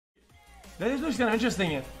This looks kind of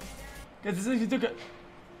interesting.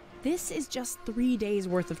 This is just 3 days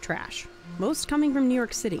worth of trash, most coming from New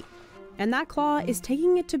York City. And that claw is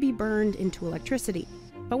taking it to be burned into electricity.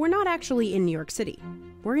 But we're not actually in New York City.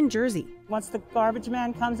 We're in Jersey. Once the garbage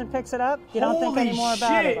man comes and picks it up, you don't think any more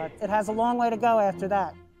about it. But it has a long way to go after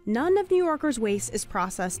that. None of New Yorkers' waste is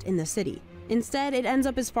processed in the city. Instead, it ends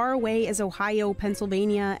up as far away as Ohio,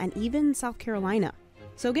 Pennsylvania, and even South Carolina.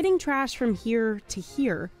 So getting trash from here to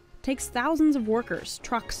here takes thousands of workers,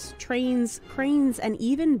 trucks, trains, cranes, and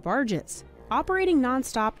even barges, operating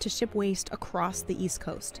nonstop to ship waste across the East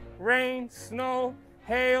Coast. Rain, snow,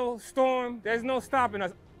 hail, storm, there's no stopping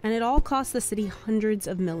us. And it all costs the city hundreds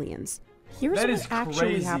of millions. Here's what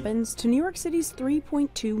actually happens to New York City's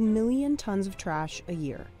 3.2 million tons of trash a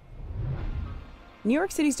year. New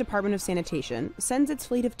York City's Department of Sanitation sends its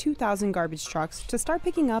fleet of 2,000 garbage trucks to start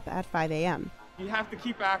picking up at 5 a.m. You have to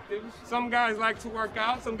keep active. Some guys like to work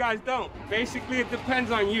out, some guys don't. Basically, it depends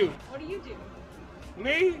on you. What do you do?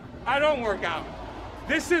 Me? I don't work out.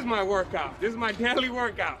 This is my workout. This is my daily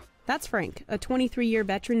workout. That's Frank, a 23-year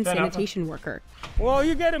veteran sanitation worker. Well,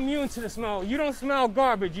 you get immune to the smell. You don't smell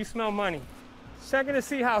garbage, you smell money. Checking to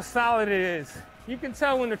see how solid it is. You can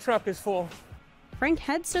tell when the truck is full. Frank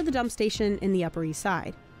heads to the dump station in the Upper East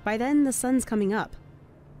Side. By then, the sun's coming up.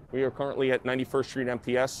 We are currently at 91st Street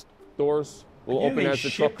MTS doors. We'll open as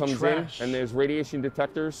the truck comes in, and there's radiation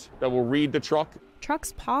detectors that will read the truck.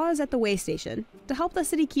 Trucks pause at the weigh station to help the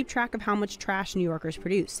city keep track of how much trash New Yorkers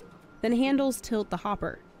produce. Then handles tilt the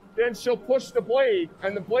hopper. Then she'll push the blade,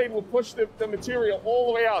 and the blade will push the material all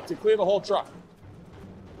the way out to clear the whole truck.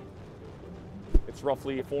 It's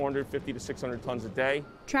roughly 450 to 600 tons a day.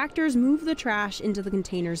 Tractors move the trash into the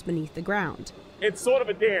containers beneath the ground. It's sort of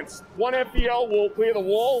a dance. One FPL will clear the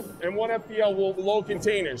wall, and one FPL will load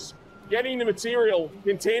containers. Getting the material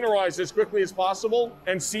containerized as quickly as possible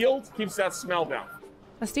and sealed keeps that smell down.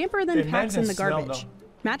 A stamper then packs in the garbage.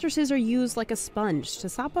 Mattresses are used like a sponge to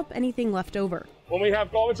sop up anything left over. When we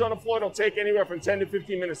have garbage on the floor, it'll take anywhere from 10 to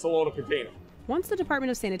 15 minutes to load a container. Once the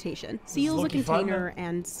Department of Sanitation seals a container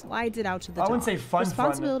and slides it out to the top,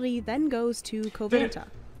 responsibility then goes to Covanta,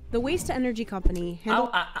 the waste-to-energy company.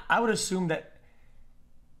 I would assume that,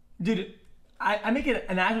 dude, I make it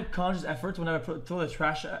an actual conscious effort whenever I throw the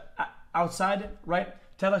trash outside, right?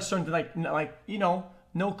 To have like certain, like you know,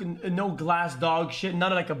 no glass dog shit,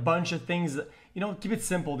 none of like a bunch of things. You know, keep it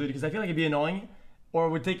simple, dude, because I feel like it'd be annoying, or it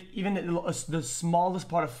would take even the smallest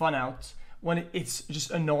part of fun out when it's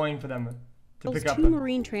just annoying for them to pick up. Two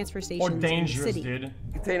marine transfer stations or dangerous, in the city. dude.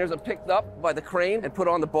 Containers are picked up by the crane and put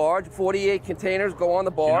on the barge. 48 containers go on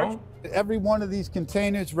the barge. You know? Every one of these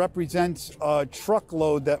containers represents a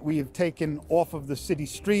truckload that we have taken off of the city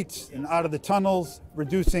streets and out of the tunnels,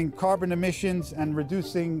 reducing carbon emissions and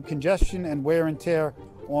reducing congestion and wear and tear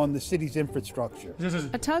on the city's infrastructure.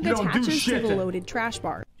 A tug attaches to the loaded trash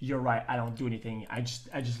bar. You're right, I don't do anything. I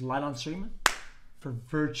just light on stream for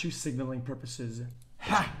virtue signaling purposes.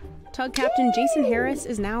 Ha! Tug Captain Jason Harris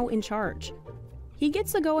is now in charge. He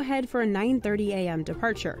gets the go-ahead for a 9:30 a.m.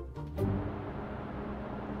 departure.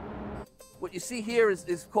 What you see here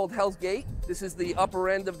is called Hell's Gate. This is the upper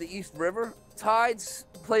end of the East River. Tides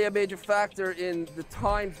play a major factor in the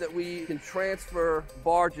times that we can transfer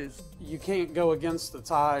barges. You can't go against the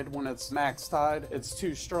tide when it's max tide. It's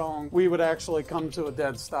too strong. We would actually come to a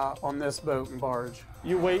dead stop on this boat and barge.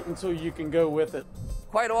 You wait until you can go with it.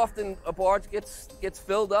 Quite often a barge gets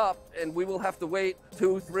filled up and we will have to wait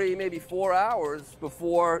 2, 3, maybe 4 hours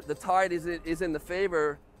before the tide is in the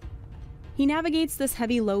favor. He navigates this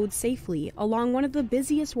heavy load safely along one of the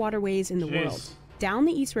busiest waterways in the world, down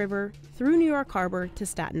the East River, through New York Harbor to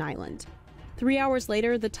Staten Island. 3 hours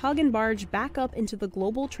later, the tug and barge back up into the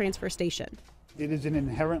global transfer station. It is an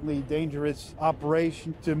inherently dangerous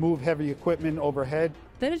operation to move heavy equipment overhead.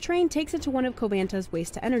 Then a train takes it to one of Covanta's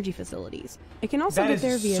waste-to-energy facilities. It can also get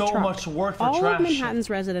there via truck. Much work for All trash. of Manhattan's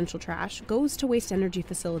residential trash goes to waste-energy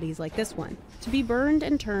facilities like this one, to be burned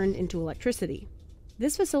and turned into electricity.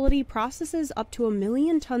 This facility processes up to 1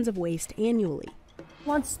 million tons of waste annually.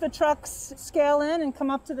 Once the trucks scale in and come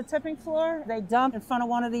up to the tipping floor, they dump in front of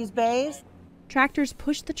one of these bays. Tractors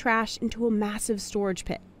push the trash into a massive storage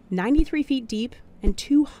pit, 93 feet deep and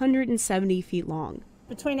 270 feet long.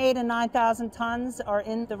 Between 8,000 and 9,000 tons are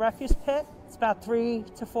in the refuse pit. It's about 3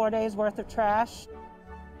 to 4 days worth of trash.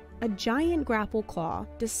 A giant grapple claw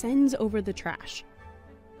descends over the trash.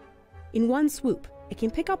 In one swoop, it can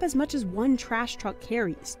pick up as much as one trash truck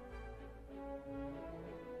carries.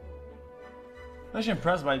 I'm actually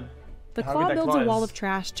impressed by the claw builds a wall of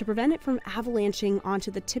trash to prevent it from avalanching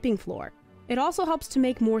onto the tipping floor. It also helps to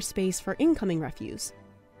make more space for incoming refuse.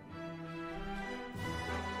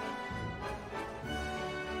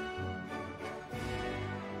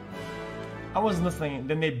 I wasn't listening.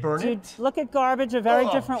 Then they burn To it? look at garbage a very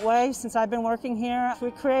Oh. different way since I've been working here.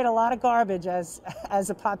 We create a lot of garbage as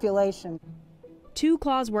a population. Two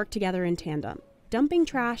claws work together in tandem, dumping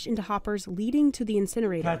trash into hoppers leading to the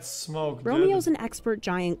incinerator. That's smoke, dude. Romeo's an expert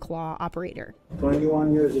giant claw operator.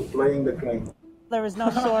 21 years of playing the crane. There is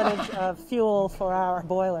no shortage of fuel for our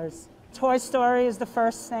boilers. Toy Story is the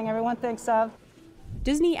first thing everyone thinks of.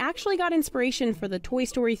 Disney actually got inspiration for the Toy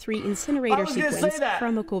Story 3 incinerator sequence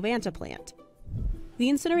from a Covanta plant. The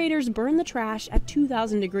incinerators burn the trash at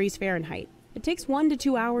 2,000 degrees Fahrenheit. It takes 1 to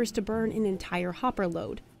 2 hours to burn an entire hopper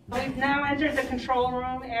load. We've now entered the control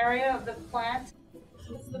room area of the plant.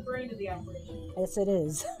 This is the brain of the operation. Yes, it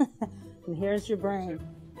is. And here's your brain.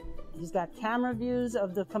 He's got camera views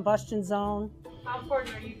of the combustion zone. How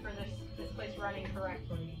important are you for this place running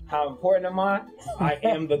correctly? How important am I? I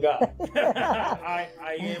am the guy.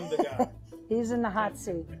 I am the guy. He's in the hot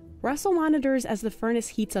seat. Russell monitors as the furnace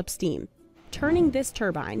heats up steam, turning this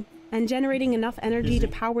turbine and generating enough energy to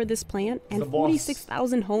power this plant and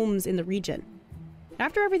 46,000 homes in the region.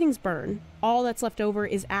 After everything's burned, all that's left over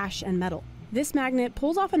is ash and metal. This magnet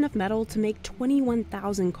pulls off enough metal to make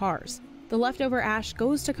 21,000 cars. The leftover ash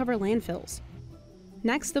goes to cover landfills.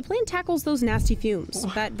 Next, the plant tackles those nasty fumes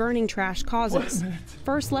that burning trash causes.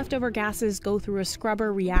 First, leftover gases go through a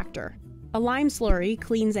scrubber reactor. A lime slurry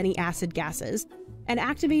cleans any acid gases, and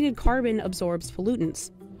activated carbon absorbs pollutants.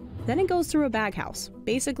 Then it goes through a baghouse,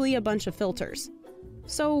 basically a bunch of filters.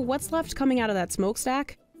 So what's left coming out of that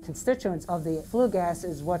smokestack? Constituents of the flue gas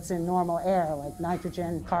is what's in normal air, like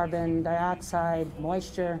nitrogen, carbon dioxide,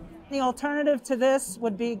 moisture. The alternative to this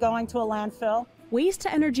would be going to a landfill. Waste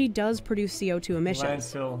to energy does produce CO2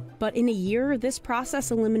 emissions. Landfill. But in a year, this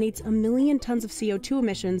process eliminates 1 million tons of CO2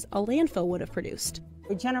 emissions a landfill would have produced.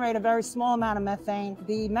 We generate a very small amount of methane.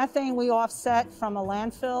 The methane we offset from a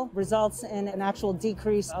landfill results in an actual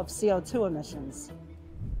decrease of CO2 emissions.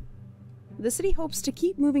 The city hopes to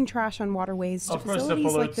keep moving trash on waterways to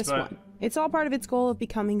facilities like this one. It's all part of its goal of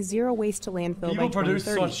becoming zero waste to landfill by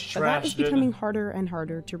 2030, but that is becoming harder and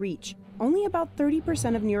harder to reach. Only about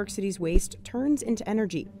 30% of New York City's waste turns into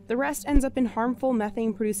energy. The rest ends up in harmful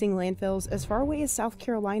methane-producing landfills as far away as South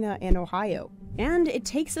Carolina and Ohio. And it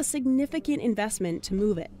takes a significant investment to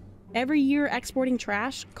move it. Every year, exporting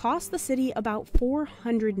trash costs the city about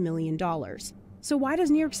 $400 million. So why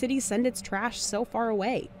does New York City send its trash so far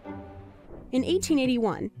away? In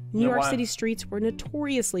 1881, New York City streets were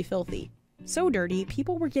notoriously filthy. So dirty,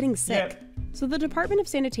 people were getting sick. So the Department of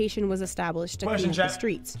Sanitation was established to clean up the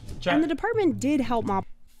streets. And the department did help mop.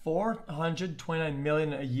 $429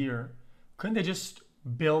 million a year. Couldn't they just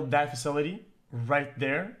build that facility right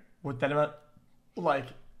there with that amount? Like,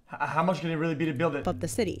 how much could it really be to build it? But the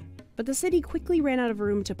city quickly ran out of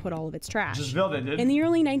room to put all of its trash. Just build it, dude. In the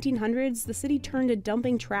early 1900s, the city turned to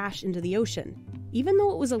dumping trash into the ocean. Even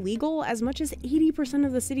though it was illegal, as much as 80%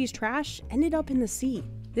 of the city's trash ended up in the sea.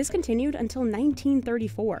 This continued until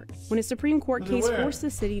 1934, when a Supreme Court case forced the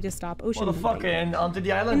city to stop ocean dumping. And onto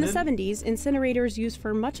the island. In the 70s, incinerators used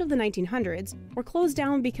for much of the 1900s were closed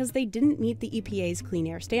down because they didn't meet the EPA's clean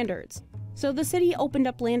air standards. So the city opened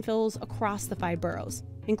up landfills across the 5 boroughs,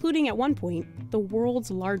 including at one point, the world's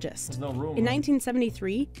largest. No room, in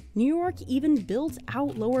 1973, New York even built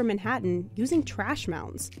out Lower Manhattan using trash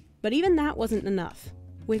mounds. But even that wasn't enough.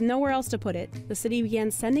 With nowhere else to put it, the city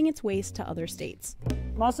began sending its waste to other states.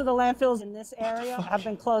 Most of the landfills in this area have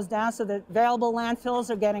been closed down, so the available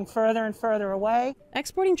landfills are getting further and further away.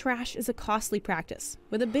 Exporting trash is a costly practice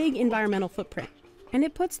with a big environmental footprint, and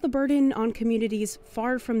it puts the burden on communities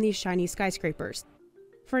far from these shiny skyscrapers.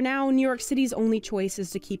 For now, New York City's only choice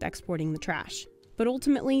is to keep exporting the trash. But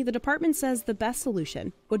ultimately, the department says the best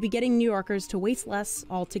solution would be getting New Yorkers to waste less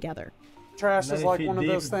altogether. Trash is like one of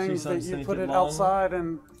those things that you put it outside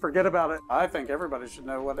and forget about it. I think everybody should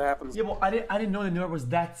know what happens. Yeah, well, I didn't know that New York was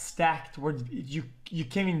that stacked where you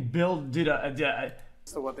can't even build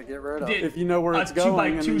So what to get rid of. If you know where it's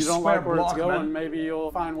going and you don't like where it's going, maybe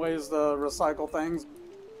you'll find ways to recycle things.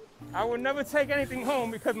 I would never take anything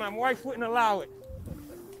home because my wife wouldn't allow it.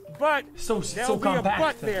 But there'll be a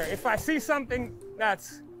but there. If I see something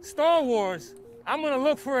that's Star Wars, I'm gonna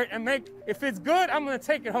look for it and if it's good, I'm gonna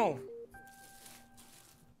take it home.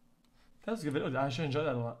 That was a good video. I actually enjoyed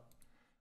that a lot.